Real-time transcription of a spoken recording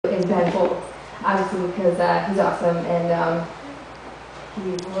in Ben Folds, obviously because he's awesome and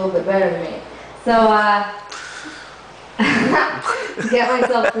he's a little bit better than me. So to get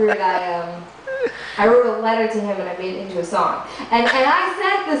myself through it, I wrote a letter to him and I made it into a song. And I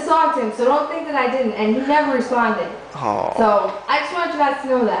sent the song to him, so don't think that I didn't. And he never responded. Oh. So I just want you guys to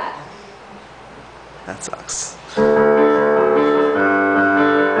know that. That sucks.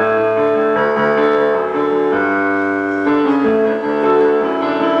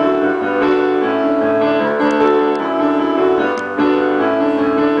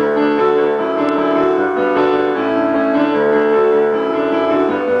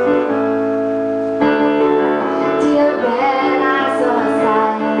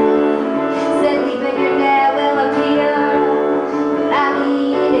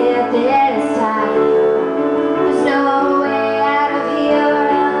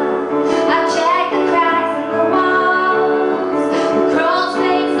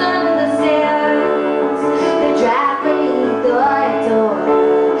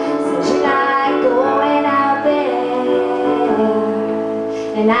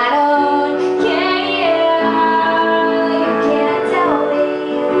 And I don't care, you can't tell me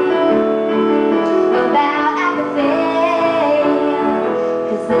about apathy,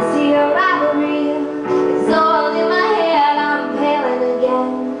 'cause this here rivalry is all in my head. I'm paling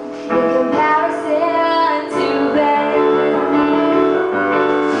again in comparison to Ben.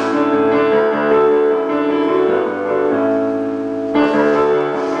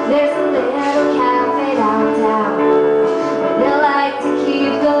 There's a little cafe downtown. They like to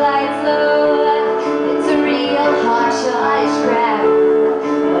keep the lights low. It's a real hush-hush crowd,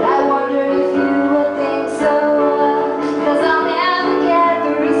 but I wonder if you would think so, 'cause I'll never get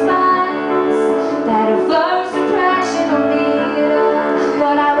the response that a first impression will need.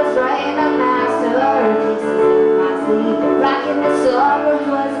 But I was writing a masterpiece in my sleep, rocking the summer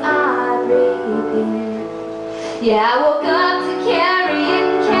was on repeat. Yeah, I woke up to Carrie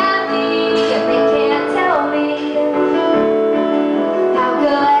and Kathy, and they can't tell me how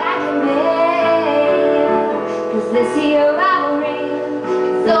good I can be, 'cause this here rivalry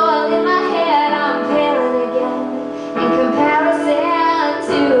is all in my head. I'm paling again in comparison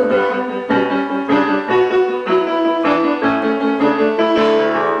to Ben.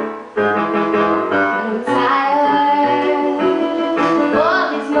 I'm tired of all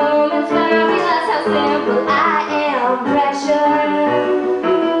these moments when I realize how simple I am. Pressure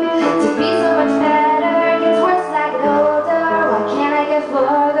to be so much better gets worse as I get older. Why can't I get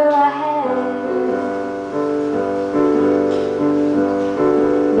further ahead?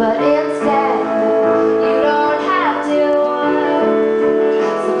 But